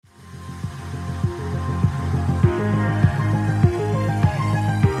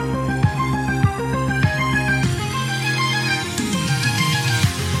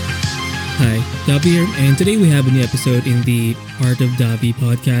Davi here, and today we have a new episode in the Art of Davi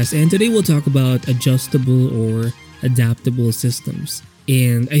podcast. And today we'll talk about adjustable or adaptable systems.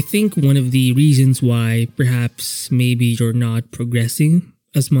 And I think one of the reasons why perhaps maybe you're not progressing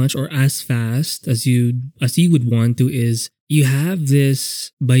as much or as fast as you would want to is you have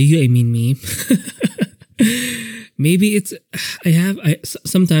this, by you I mean me. Maybe it's,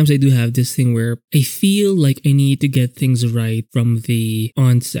 sometimes I do have this thing where I feel like I need to get things right from the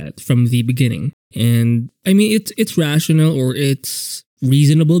onset, from the beginning. And I mean, it's rational or it's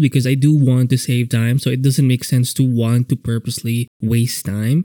reasonable because I do want to save time. So it doesn't make sense to want to purposely waste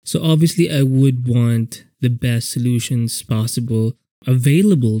time. So obviously I would want the best solutions possible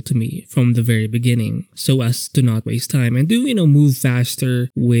available to me from the very beginning so as to not waste time and do, move faster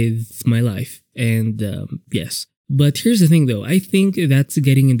with my life. And yes. But here's the thing though, I think that's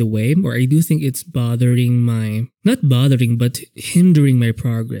getting in the way, or I do think it's but hindering my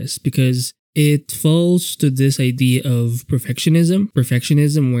progress because it falls to this idea of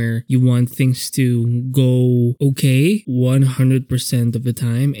perfectionism where you want things to go okay 100% of the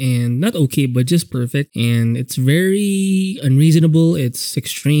time, and not okay, but just perfect. And it's very unreasonable, it's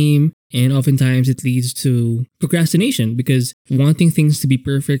extreme. And oftentimes it leads to procrastination because wanting things to be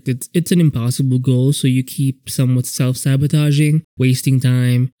perfect, it's an impossible goal. So you keep somewhat self-sabotaging, wasting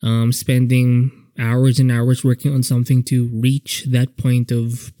time, spending hours and hours working on something to reach that point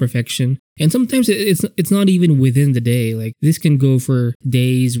of perfection. And sometimes it's not even within the day. Like this can go for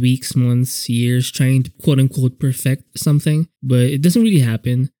days, weeks, months, years, trying to quote unquote perfect something, but it doesn't really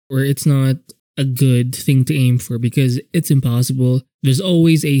happen, or it's not a good thing to aim for because it's impossible. There's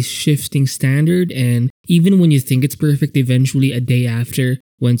always a shifting standard, and even when you think it's perfect, eventually a day after,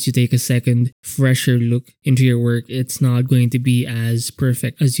 once you take a second, fresher look into your work, it's not going to be as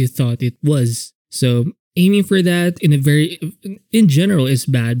perfect as you thought it was. So aiming for that in general is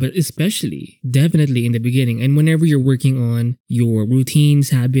bad, but definitely in the beginning and whenever you're working on your routines,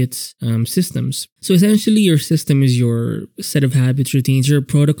 habits, systems. So essentially your system is your set of habits, routines, your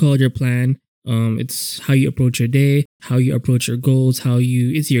protocol, your plan. It's how you approach your day, how you approach your goals,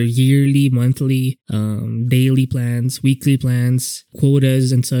 it's your yearly, monthly, daily plans, weekly plans,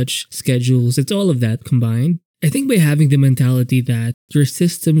 quotas and such, schedules. It's all of that combined. I think by having the mentality that your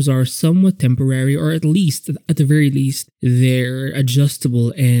systems are somewhat temporary, or at the very least, they're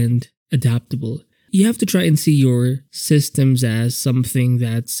adjustable and adaptable. You have to try and see your systems as something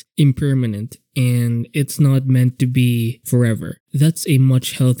that's impermanent and it's not meant to be forever. That's a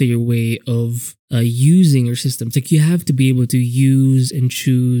much healthier way of using your systems. Like you have to be able to use and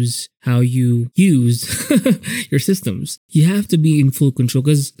choose how you use your systems. You have to be in full control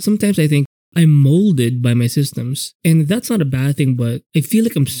because sometimes I think I'm molded by my systems, and that's not a bad thing, but I feel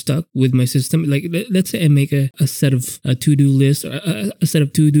like I'm stuck with my system. Like let's say I make a set of a to-do list or a set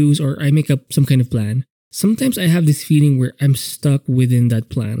of to-dos, or I make up some kind of plan. Sometimes I have this feeling where I'm stuck within that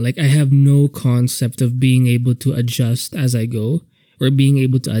plan. Like I have no concept of being able to adjust as I go or being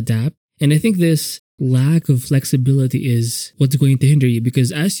able to adapt. And I think this lack of flexibility is what's going to hinder you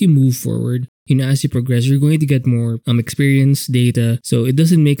because as you move forward, as you progress, you're going to get more experience, data. So it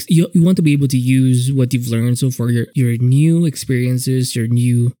doesn't make you want to be able to use what you've learned so far, your new experiences, your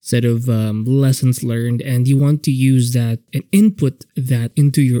new set of lessons learned, and you want to use that and input that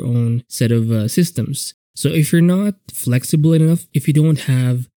into your own set of systems. So if you're not flexible enough, if you don't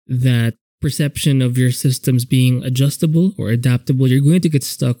have that perception of your systems being adjustable or adaptable, you're going to get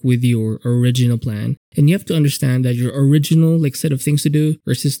stuck with your original plan. And you have to understand that your original set of things to do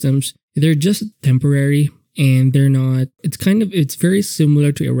or systems, they're just temporary and they're not, it's very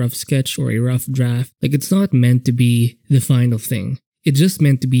similar to a rough sketch or a rough draft. Like it's not meant to be the final thing. It's just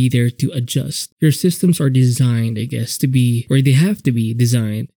meant to be there to adjust. Your systems are designed, I guess, they have to be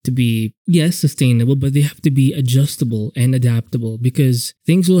designed to be, yes, sustainable, but they have to be adjustable and adaptable because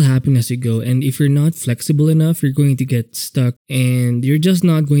things will happen as you go. And if you're not flexible enough, you're going to get stuck and you're just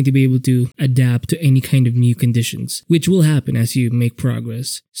not going to be able to adapt to any kind of new conditions, which will happen as you make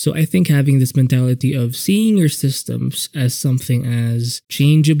progress. So I think having this mentality of seeing your systems as something as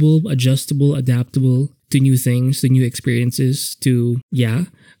changeable, adjustable, adaptable, to new things, to new experiences, to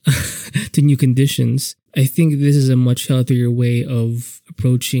new conditions. I think this is a much healthier way of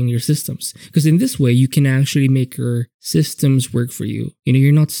approaching your systems. Because in this way, you can actually make your systems work for you.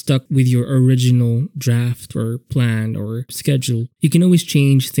 You're not stuck with your original draft or plan or schedule. You can always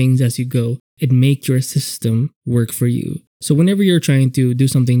change things as you go and make your system work for you. So whenever you're trying to do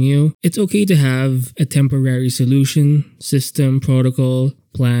something new, it's okay to have a temporary solution, system, protocol,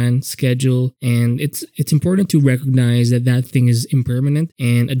 plan, schedule, and it's important to recognize that thing is impermanent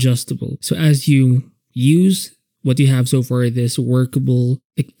and adjustable. So as you use what you have so far, this workable,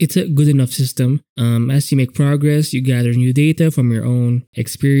 it's a good enough system. As you make progress, you gather new data from your own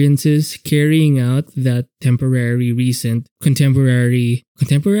experiences, carrying out that contemporary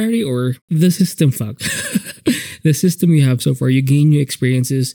or the system fuck. The system you have so far, you gain new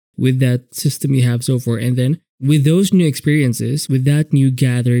experiences with that system you have so far, and then with those new experiences, with that new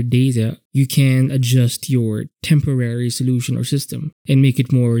gathered data, you can adjust your temporary solution or system and make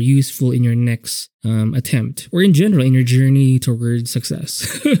it more useful in your next attempt, or in general in your journey towards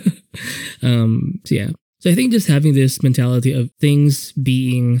success. So I think just having this mentality of things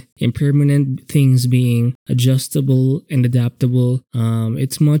being impermanent, things being adjustable and adaptable,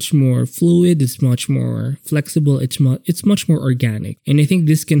 it's much more fluid, it's much more flexible, it's much more organic. And I think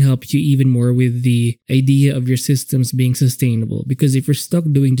this can help you even more with the idea of your systems being sustainable. Because if you're stuck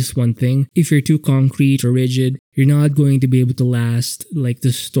doing just one thing, if you're too concrete or rigid, you're not going to be able to last like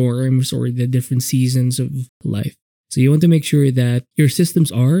the storms or the different seasons of life. So you want to make sure that your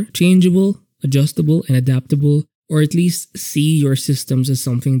systems are changeable, adjustable, and adaptable, or at least see your systems as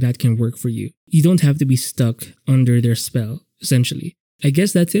something that can work for you. You don't have to be stuck under their spell, essentially. I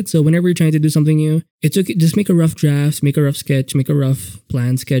guess that's it. So whenever you're trying to do something new, it's okay. Just make a rough draft, make a rough sketch, make a rough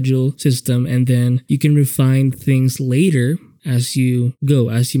plan, schedule, system, and then you can refine things later as you go,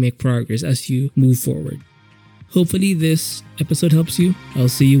 as you make progress, as you move forward. Hopefully this episode helps you. I'll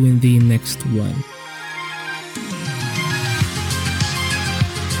see you in the next one.